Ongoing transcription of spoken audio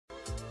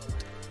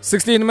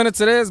16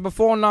 minutes it is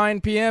before 9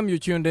 p.m. You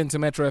tuned into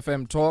Metro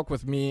FM Talk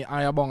with me,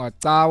 Ayabonga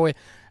Tawe.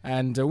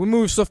 And we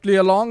move swiftly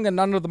along, and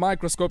under the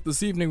microscope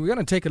this evening, we're going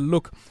to take a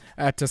look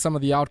at some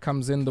of the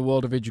outcomes in the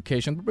world of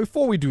education. But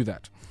before we do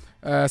that,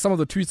 some of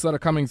the tweets that are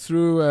coming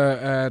through,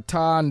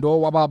 Tando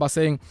Wababa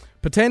saying,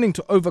 pertaining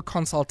to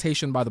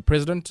over-consultation by the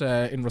president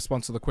in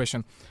response to the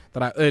question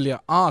that I earlier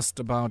asked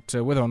about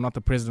whether or not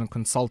the president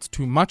consults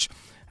too much.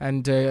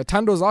 And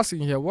Tando is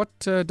asking here, what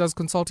does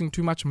consulting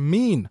too much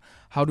mean?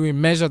 How do we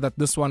measure that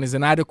this one is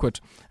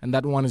inadequate and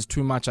that one is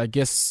too much? I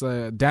guess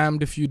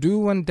damned if you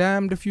do and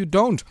damned if you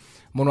don't.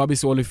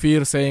 Monwabisi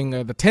Olifir saying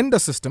the tender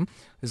system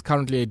is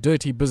currently a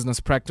dirty business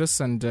practice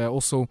and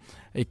also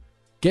a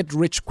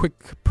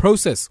get-rich-quick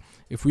process.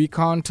 If we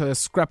can't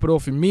scrap it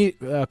off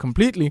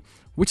completely,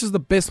 which is the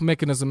best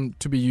mechanism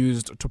to be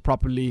used to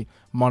properly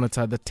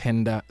monitor the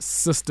tender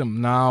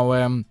system?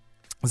 Now,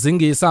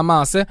 Zingi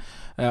Samase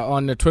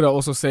on Twitter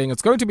also saying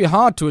it's going to be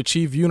hard to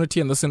achieve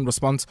unity, and this in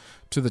response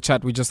to the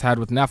chat we just had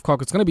with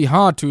NAFCOC. It's going to be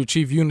hard to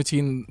achieve unity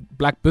in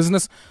black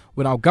business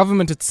when our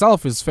government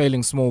itself is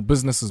failing small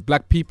businesses.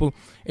 Black people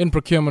in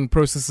procurement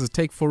processes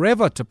take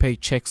forever to pay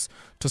checks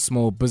to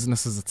small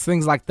businesses. It's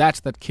things like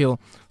that that kill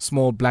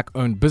small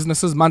black-owned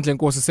businesses. Mandla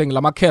Nkosi saying,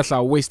 Lama Kehla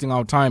are wasting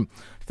our time.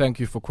 Thank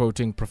you for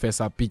quoting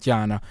Professor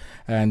Pityana.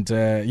 And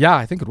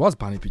I think it was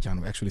Pani Pityana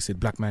who actually said,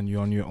 black man,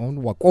 you're on your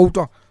own.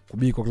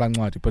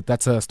 But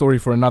that's a story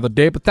for another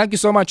day. But thank you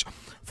so much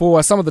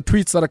for some of the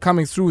tweets that are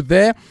coming through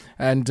there.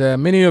 And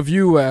many of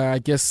you,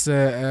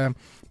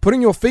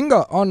 putting your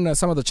finger on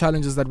some of the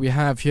challenges that we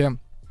have here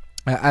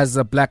as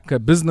black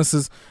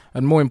businesses.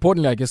 And more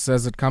importantly, I guess,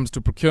 as it comes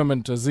to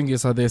procurement,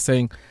 Zingis are there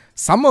saying,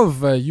 some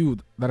of you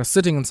that are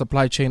sitting in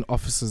supply chain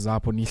offices,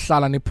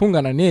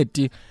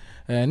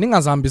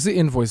 ningazambisi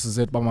invoices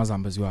zethu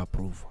bamazambezi you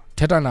approve.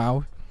 Thetha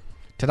nawe.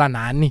 Thetha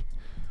nani.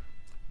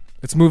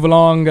 Let's move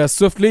along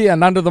swiftly,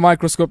 and under the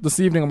microscope this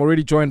evening, I'm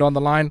already joined on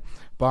the line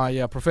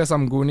by Professor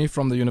Mnguni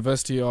from the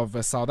University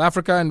of South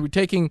Africa, and we're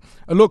taking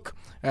a look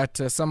at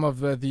some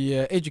of the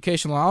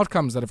educational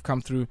outcomes that have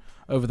come through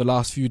over the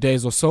last few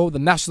days or so. The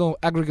national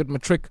aggregate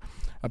matric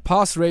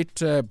pass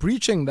rate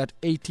breaching that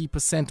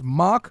 80%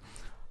 mark.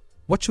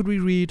 What should we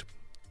read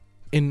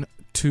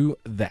into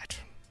that?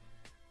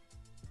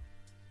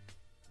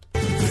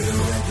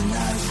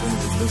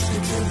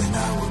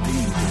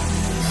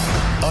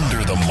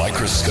 Under the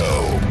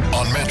microscope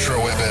on Metro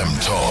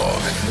FM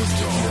Talk.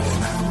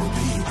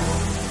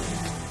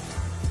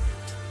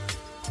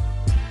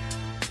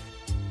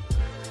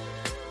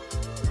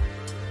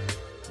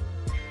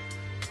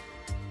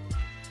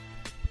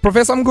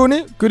 Professor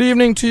Mnguni, good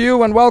evening to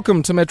you and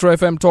welcome to Metro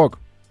FM Talk.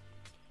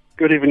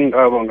 Good evening,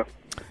 Awonga.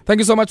 Thank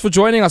you so much for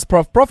joining us,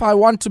 Prof. Prof, I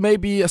want to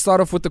maybe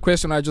start off with the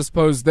question I just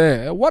posed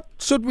there. What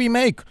should we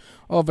make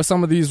of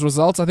some of these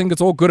results? I think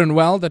it's all good and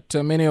well that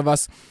many of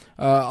us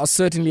are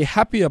certainly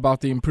happy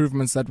about the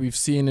improvements that we've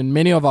seen in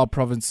many of our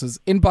provinces,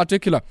 in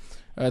particular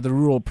the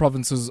rural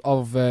provinces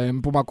of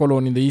Mpuma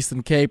Koloni in the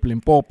Eastern Cape,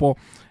 Limpopo,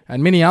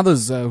 and many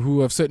others who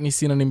have certainly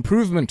seen an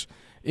improvement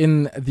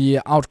in the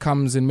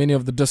outcomes in many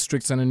of the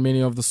districts and in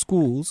many of the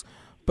schools.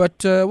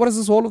 But what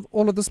does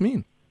all of this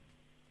mean?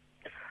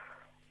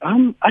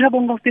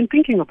 I've been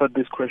thinking about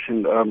this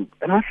question,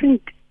 and I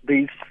think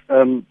there's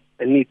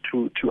a need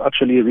to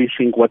actually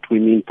rethink what we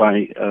mean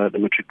by the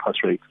matric pass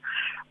rate.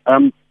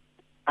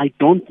 I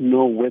don't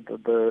know whether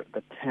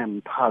the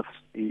term pass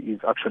is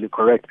actually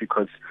correct,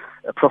 because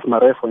Prof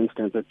Mare, for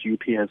instance, at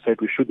UP has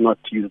said we should not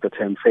use the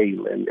term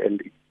fail, and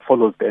it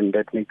follows then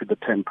that maybe the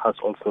term pass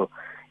also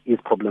is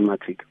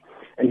problematic.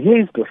 And here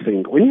is the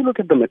thing. When you look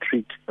at the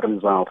matric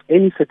result,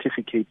 any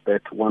certificate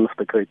that one of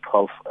the grade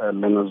 12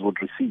 learners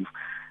would receive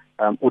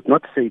would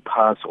not say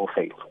pass or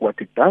fail. What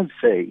it does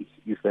say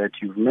is that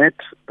you've met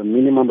the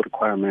minimum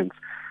requirements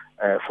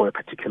for a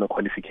particular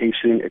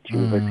qualification at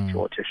university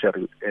or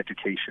tertiary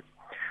education.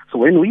 So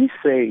when we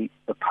say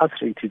the pass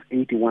rate is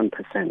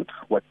 81%,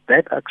 what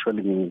that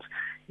actually means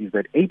is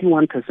that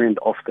 81%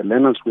 of the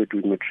learners who are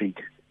doing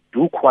matric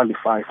do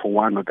qualify for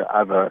one or the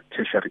other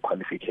tertiary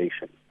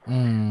qualification.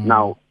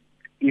 Now,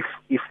 if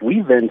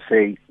we then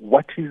say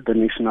what is the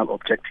national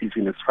objective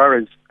in as far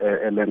as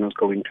learners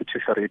going to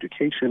tertiary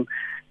education,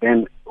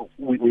 then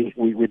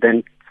we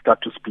then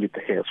start to split the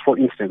hairs. For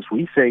instance,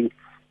 we say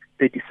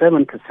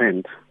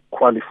 37%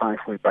 qualify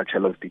for a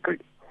bachelor's degree,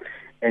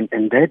 and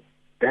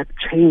that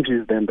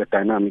changes then the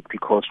dynamic,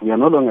 because we are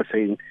no longer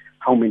saying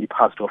how many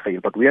passed or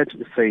failed, but we are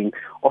just saying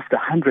of the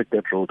 100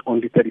 that wrote,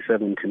 only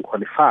 37 can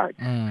qualify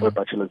for a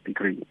bachelor's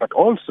degree. But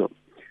also,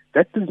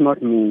 that does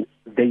not mean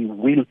they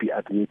will be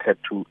admitted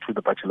to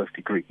the bachelor's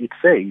degree. It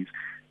says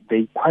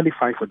they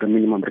qualify for the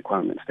minimum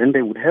requirements. Then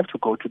they would have to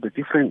go to the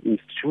different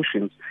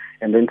institutions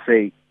and then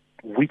say,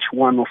 which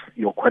one of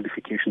your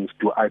qualifications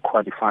do I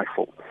qualify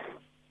for?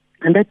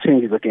 And that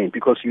changes again,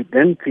 because you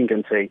then think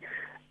and say,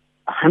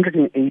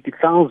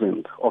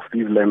 180,000 of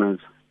these learners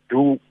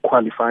do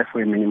qualify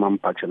for a minimum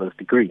bachelor's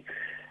degree.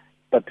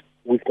 But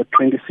we've got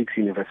 26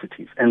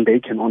 universities, and they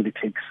can only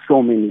take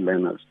so many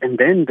learners. And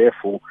then,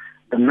 therefore,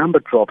 the number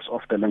drops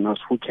of the learners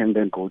who can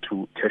then go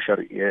to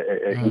tertiary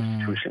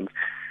institutions.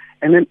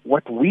 And then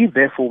what we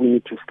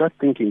need to start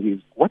thinking is,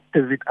 what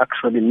does it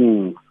actually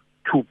mean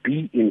to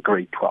be in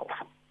grade 12?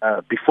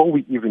 Before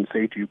we even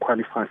say, do you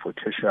qualify for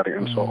tertiary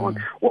and so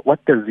on,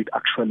 what does it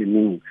actually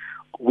mean?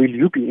 Will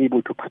you be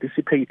able to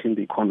participate in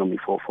the economy,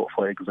 for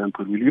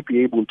example? Will you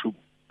be able to,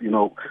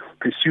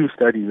 pursue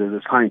studies as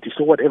a scientist,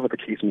 or whatever the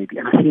case may be?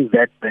 And I think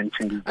that then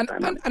changes the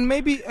dynamic. And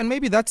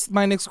maybe that's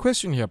my next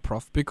question here,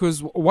 Prof, because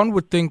one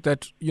would think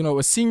that,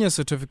 a senior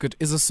certificate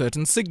is a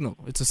certain signal.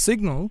 It's a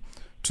signal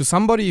to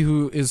somebody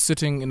who is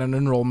sitting in an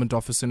enrollment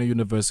office in a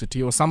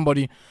university, or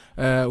somebody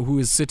who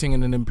is sitting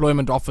in an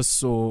employment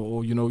office,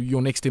 or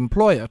your next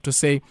employer, to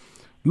say,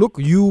 look,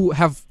 you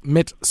have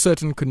met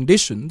certain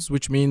conditions,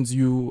 which means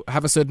you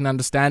have a certain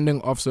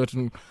understanding of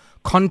certain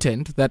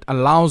content that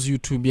allows you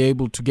to be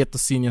able to get the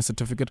senior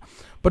certificate.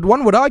 But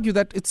one would argue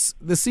that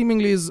there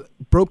seemingly is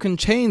broken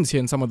chains here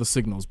in some of the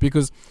signals,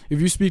 because if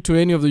you speak to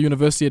any of the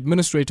university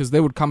administrators, they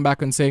would come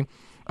back and say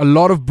a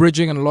lot of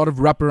bridging and a lot of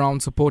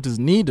wraparound support is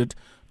needed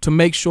to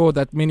make sure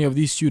that many of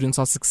these students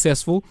are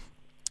successful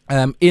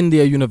in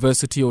their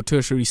university or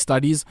tertiary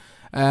studies.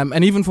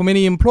 And even for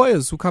many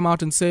employers who come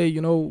out and say,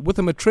 with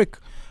a matric,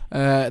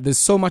 there's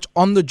so much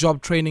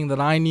on-the-job training that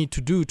I need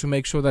to do to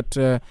make sure that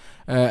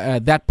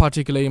that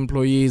particular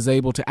employee is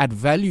able to add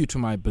value to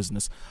my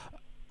business.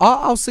 Are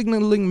our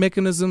signaling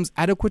mechanisms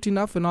adequate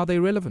enough, and are they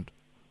relevant?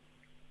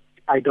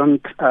 I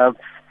don't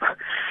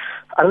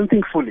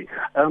think fully.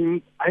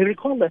 I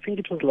recall, I think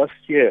it was last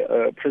year,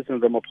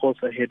 President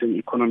Ramaphosa had an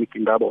economic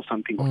indaba or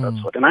something of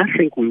that sort. And I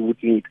think we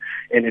would need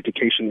an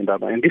education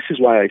indaba. And this is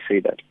why I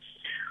say that.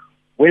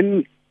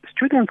 When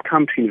students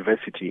come to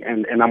university,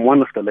 and I'm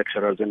one of the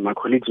lecturers, and my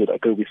colleagues would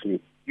agree with me,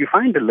 you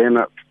find a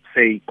learner,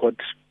 say, got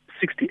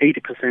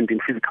 60-80% in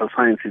physical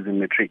sciences in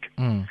matric.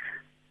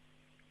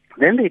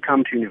 Then they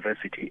come to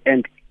university,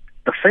 and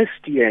the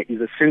first year is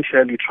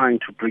essentially trying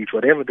to bridge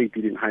whatever they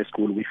did in high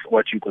school with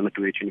what you're going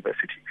to do at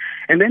university.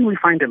 And then we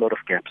find a lot of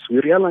gaps.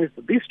 We realize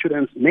that these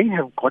students may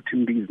have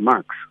gotten these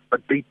marks,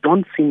 but they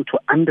don't seem to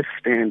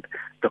understand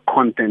the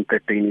content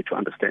that they need to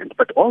understand.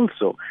 But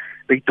also,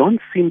 they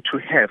don't seem to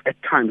have, at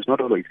times, not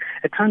always,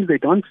 at times they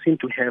don't seem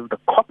to have the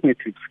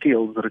cognitive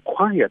skills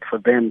required for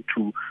them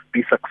to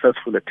be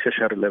successful at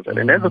tertiary level.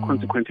 And as a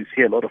consequence, you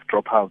see a lot of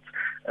dropouts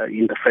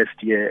in the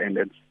first year and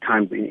at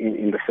times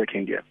in the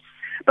second year.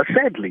 But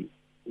sadly,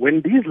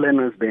 when these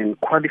learners then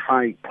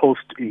qualify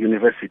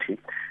post-university,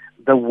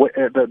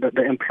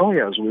 the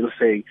employers will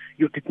say,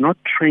 you did not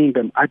train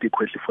them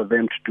adequately for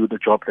them to do the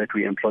job that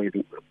we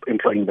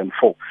employing them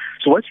for.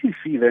 So what you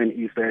see then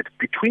is that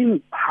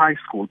between high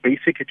school,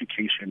 basic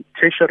education,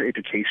 tertiary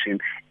education,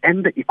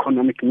 and the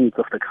economic needs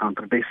of the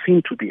country, there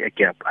seems to be a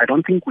gap. I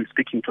don't think we're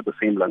speaking to the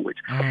same language.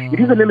 It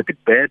is a little bit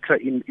better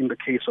in the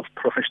case of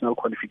professional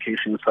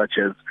qualifications such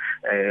as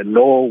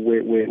law,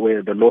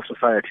 where the law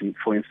society,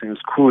 for instance,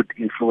 could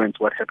influence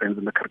what happens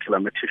in the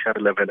curriculum at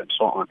tertiary level and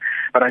so on.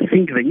 But I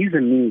think there is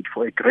a need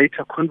for a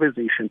greater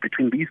conversation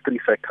between these three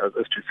factors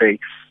as to say,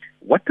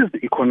 what does the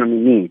economy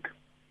need?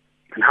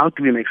 And how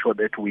do we make sure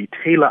that we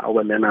tailor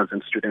our learners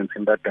and students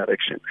in that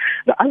direction?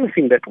 The other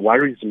thing that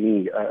worries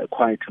me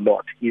quite a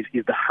lot is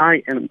the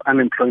high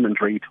unemployment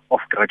rate of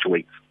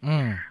graduates.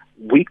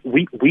 We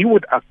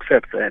would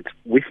accept that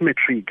with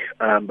matric,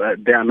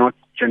 they are not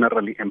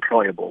generally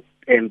employable.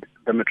 And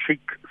the matric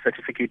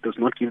certificate does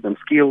not give them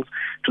skills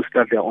to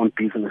start their own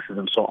businesses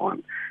and so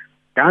on.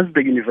 Does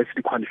the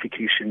university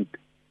qualification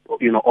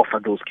offer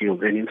those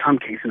skills? And in some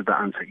cases, the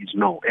answer is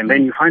no. And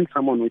then you find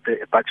someone with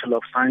a Bachelor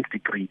of Science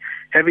degree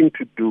having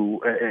to do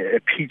a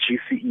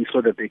PGCE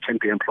so that they can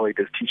be employed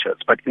as teachers.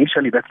 But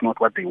initially, that's not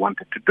what they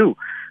wanted to do.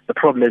 The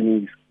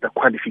problem is the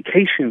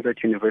qualifications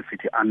at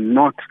university are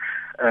not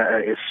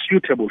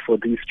suitable for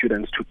these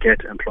students to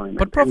get employment.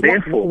 But Prof,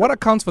 what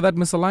accounts for that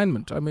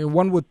misalignment? I mean,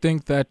 one would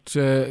think that,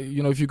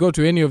 if you go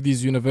to any of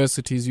these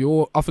universities,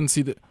 you often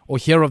see or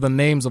hear of the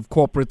names of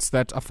corporates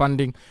that are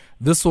funding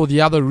this or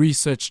the other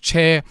research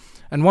chair.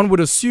 And one would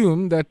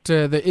assume that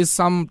there is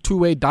some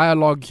two-way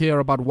dialogue here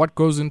about what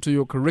goes into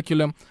your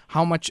curriculum,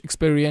 how much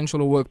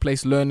experiential or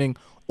workplace learning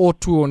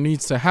ought to or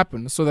needs to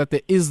happen, so that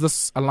there is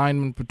this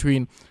alignment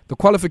between the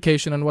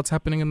qualification and what's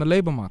happening in the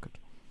labor market.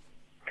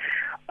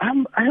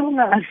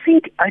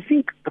 I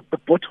think the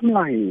bottom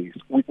line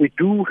is we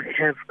do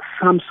have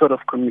some sort of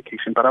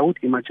communication, but I would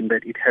imagine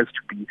that it has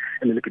to be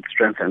a little bit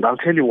strengthened. I'll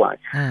tell you why.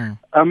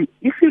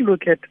 If you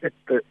look at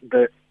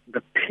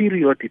the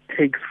period it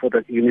takes for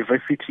the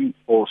university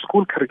or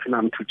school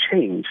curriculum to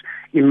change,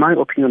 in my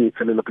opinion, it's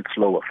a little bit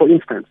slower. For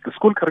instance, the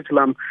school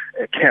curriculum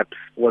CAPS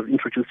was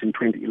introduced in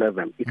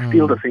 2011. It's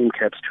still the same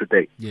CAPS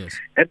today. Yes.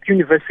 At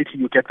university,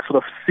 you get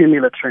sort of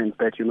similar trends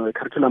that, a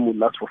curriculum will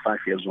last for 5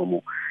 years or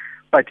more.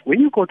 But when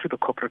you go to the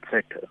corporate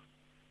sector,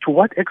 to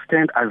what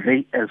extent are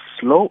they as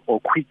slow or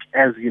quick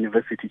as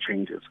university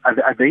changes?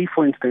 Are they,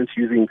 for instance,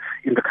 using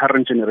in the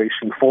current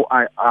generation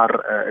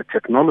 4IR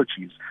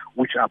technologies,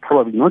 which are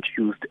probably not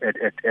used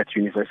at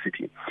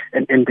university?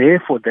 And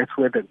therefore, that's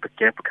where the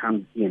gap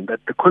comes in, that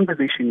the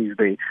conversation is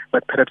there,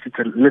 but perhaps it's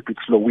a little bit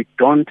slow. We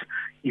don't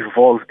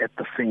evolve at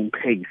the same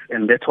pace.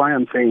 And that's why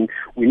I'm saying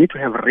we need to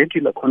have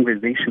regular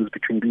conversations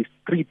between these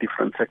three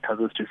different sectors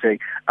as to say,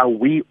 are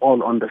we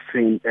all on the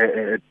same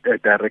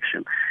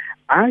direction?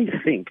 I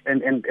think,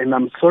 and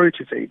I'm sorry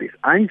to say this,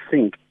 I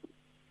think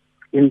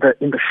in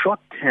the short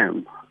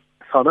term,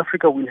 South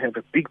Africa will have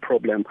a big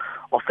problem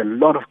of a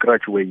lot of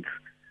graduates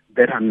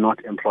that are not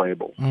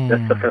employable.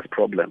 That's the first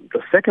problem.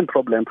 The second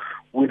problem,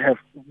 we'll have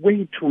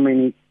way too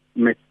many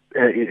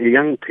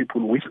young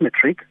people with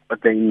matric,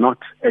 but they're not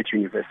at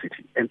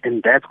university.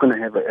 And that's going to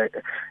have a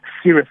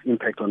serious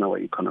impact on our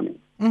economy.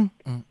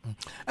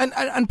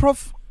 And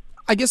Prof,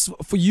 I guess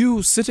for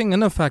you sitting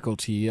in a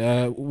faculty,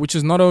 which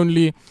is not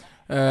only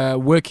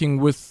working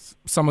with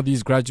some of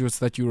these graduates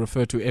that you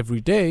refer to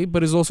every day,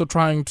 but is also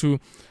trying to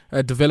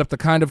develop the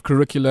kind of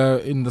curricula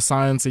in the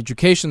science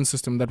education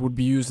system that would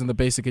be used in the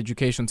basic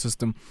education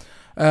system.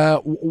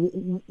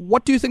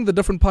 What do you think the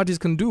different parties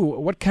can do?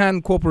 What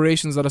can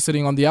corporations that are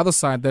sitting on the other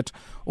side that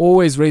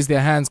always raise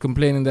their hands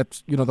complaining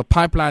that, you know, the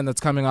pipeline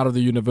that's coming out of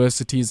the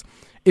universities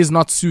is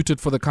not suited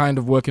for the kind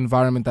of work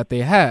environment that they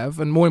have?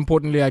 And more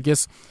importantly, I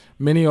guess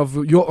many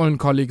of your own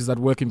colleagues that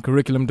work in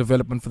curriculum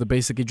development for the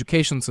basic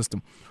education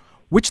system.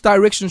 Which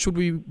direction should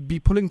we be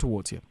pulling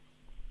towards here?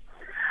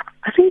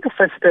 I think the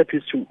first step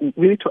is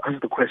we need to ask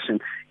the question,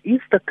 is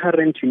the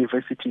current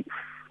university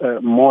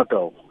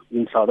model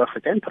in South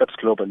Africa and perhaps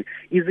globally,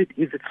 is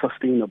it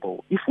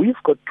sustainable? If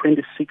we've got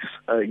 26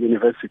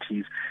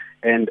 universities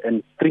and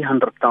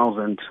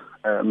 300,000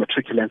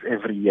 matriculants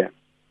every year,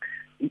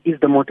 is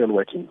the model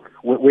working?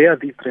 Where are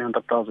these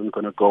 300,000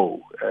 going to go?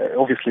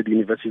 Obviously, the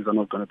universities are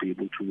not going to be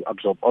able to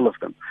absorb all of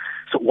them.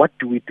 So what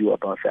do we do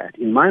about that?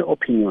 In my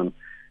opinion,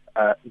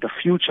 the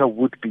future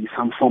would be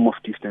some form of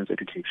distance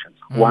education,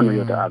 one way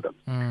or the other.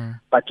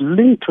 But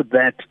linked to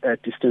that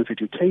distance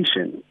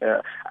education,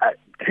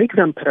 take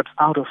them perhaps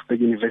out of the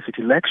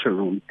university lecture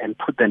room and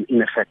put them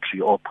in a factory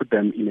or put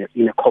them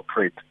in a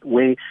corporate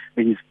where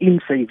there is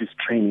in-service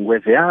training, where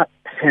they are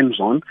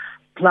hands-on,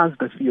 plus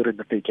the theory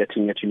that they're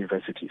getting at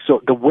university.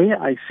 So the way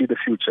I see the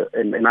future,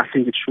 and I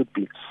think it should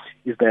be,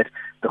 is that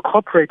the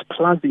corporate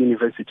plus the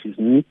universities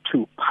need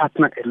to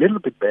partner a little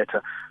bit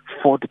better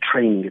for the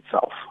training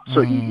itself.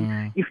 So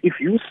if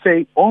you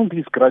say all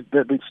these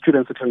the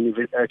students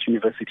at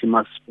university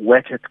must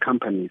work at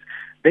companies,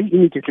 they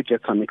immediately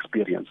get some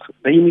experience.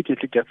 They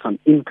immediately get some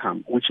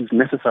income, which is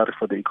necessary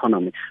for the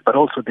economy, but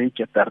also they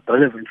get that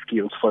relevant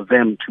skills for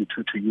them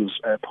to use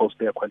post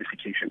their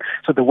qualification.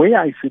 So the way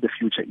I see the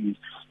future is,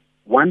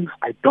 one,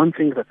 I don't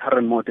think the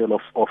current model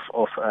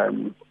of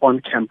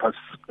on-campus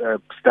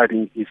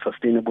studying is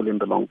sustainable in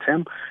the long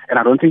term, and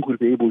I don't think we'll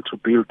be able to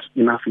build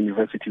enough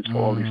universities for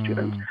all these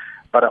students.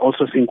 But I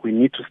also think we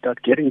need to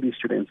start getting these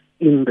students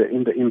in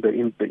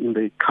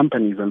the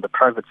companies and the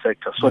private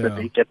sector so that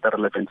they get the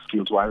relevant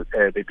skills while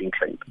they're being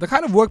trained. The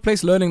kind of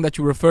workplace learning that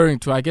you're referring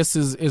to, I guess,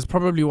 is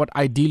probably what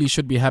ideally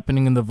should be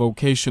happening in the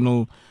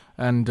vocational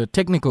and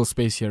technical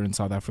space here in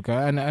South Africa,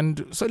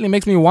 and certainly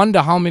makes me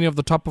wonder how many of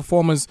the top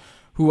performers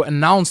who were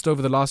announced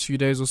over the last few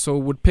days or so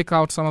would pick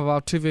out some of our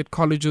TVET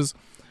colleges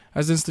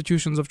as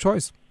institutions of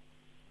choice.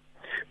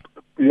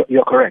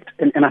 You're correct.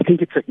 And I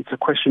think it's a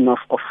question of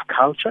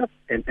culture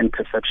and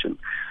perception.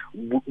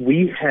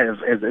 We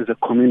have, as a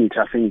community,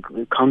 I think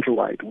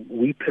countrywide,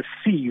 we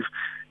perceive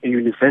a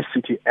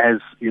university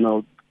as,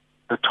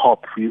 the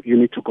top. You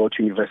need to go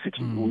to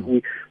university.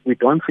 We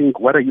don't think,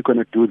 what are you going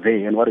to do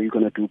there and what are you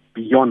going to do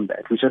beyond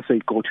that? We just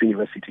say go to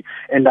university.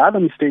 And the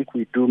other mistake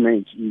we do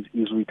make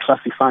is we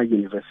classify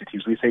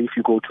universities. We say if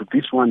you go to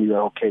this one, you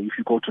are okay. If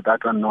you go to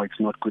that one, no,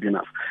 it's not good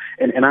enough.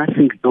 And I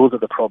think those are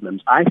the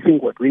problems. I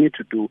think what we need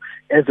to do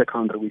as a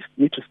country, we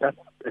need to start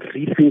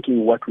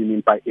rethinking what we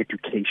mean by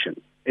education.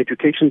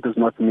 Education does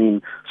not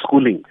mean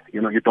schooling.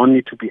 You don't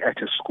need to be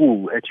at a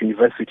school, at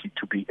university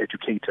to be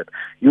educated.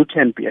 You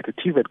can be at a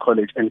TVET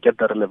college and get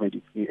the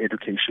relevant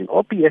education,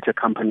 or be at a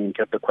company and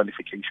get the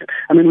qualification.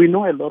 I mean, we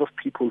know a lot of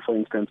people, for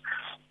instance,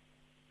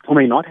 who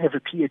may not have a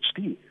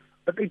PhD,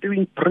 but they're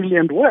doing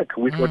brilliant work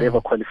with whatever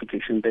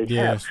qualification they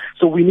have.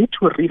 So we need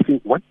to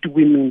rethink what do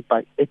we mean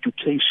by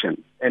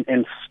education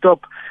and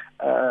stop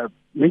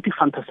maybe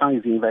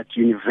fantasizing that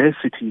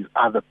universities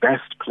are the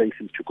best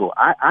places to go.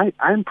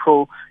 I'm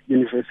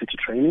pro-university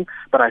training,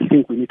 but I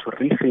think we need to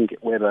rethink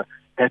whether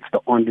that's the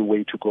only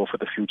way to go for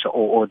the future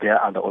or there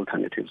are other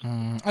alternatives.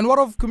 And what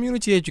of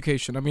community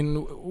education? I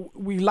mean,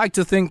 we like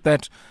to think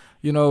that,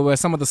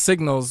 some of the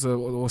signals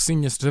or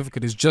senior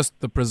certificate is just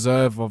the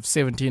preserve of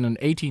 17 and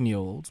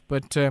 18-year-olds.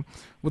 But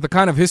with the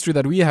kind of history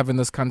that we have in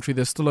this country,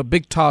 there's still a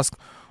big task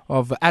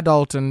of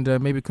adult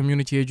and maybe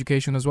community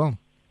education as well.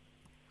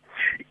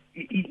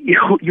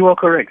 You are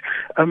correct.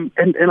 And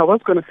I was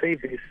going to say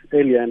this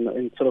earlier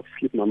and sort of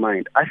slipped my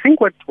mind. I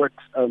think what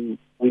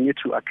we need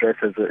to address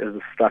as a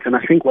start, and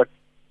I think what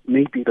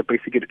maybe the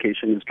basic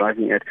education is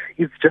driving at,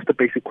 is just the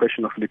basic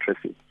question of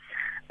literacy.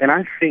 And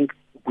I think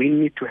we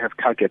need to have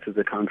targets as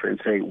a country and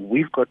say,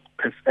 we've got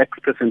X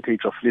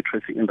percentage of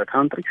literacy in the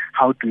country.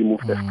 How do we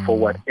move that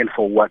forward and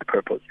for what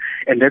purpose?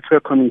 And that's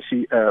where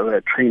community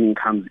training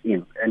comes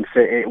in, and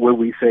where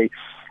we say,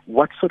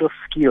 what sort of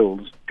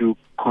skills do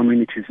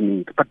communities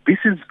need? But this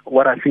is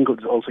what I think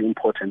is also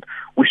important.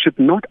 We should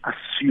not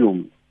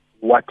assume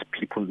what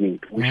people need.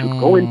 We should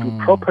go and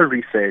do proper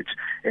research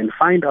and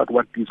find out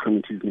what these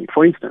communities need.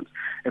 For instance,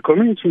 a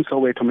community in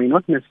Soweto may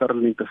not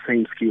necessarily need the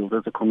same skills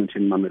as a community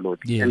in Mamelodi.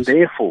 Yes. And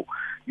therefore,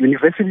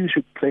 universities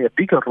should play a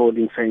bigger role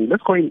in saying,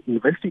 let's go and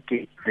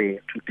investigate there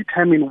to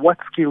determine what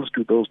skills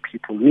do those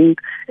people need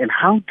and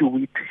how do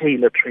we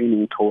tailor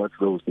training towards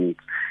those needs.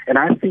 And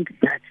I think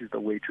that is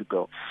the way to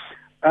go.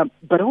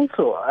 But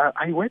also,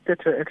 I worked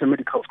at a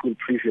medical school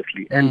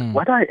previously, and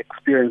what I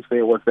experienced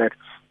there was that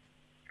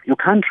you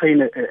can't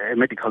train a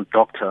medical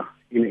doctor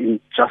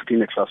just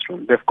in a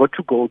classroom. They've got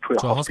to go to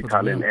a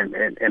hospital and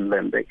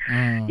learn there.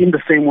 In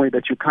the same way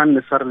that you can't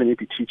necessarily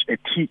maybe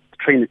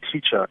train a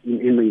teacher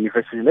in the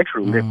university lecture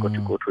room. They've got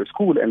to go to a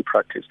school and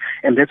practice.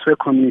 And that's where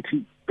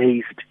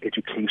community-based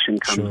education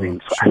comes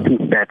in. So I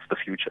think that's the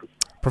future.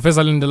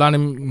 Professor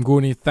Lindelani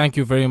Mnguni, thank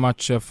you very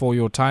much for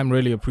your time.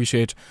 Really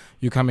appreciate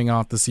you coming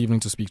out this evening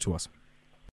to speak to us.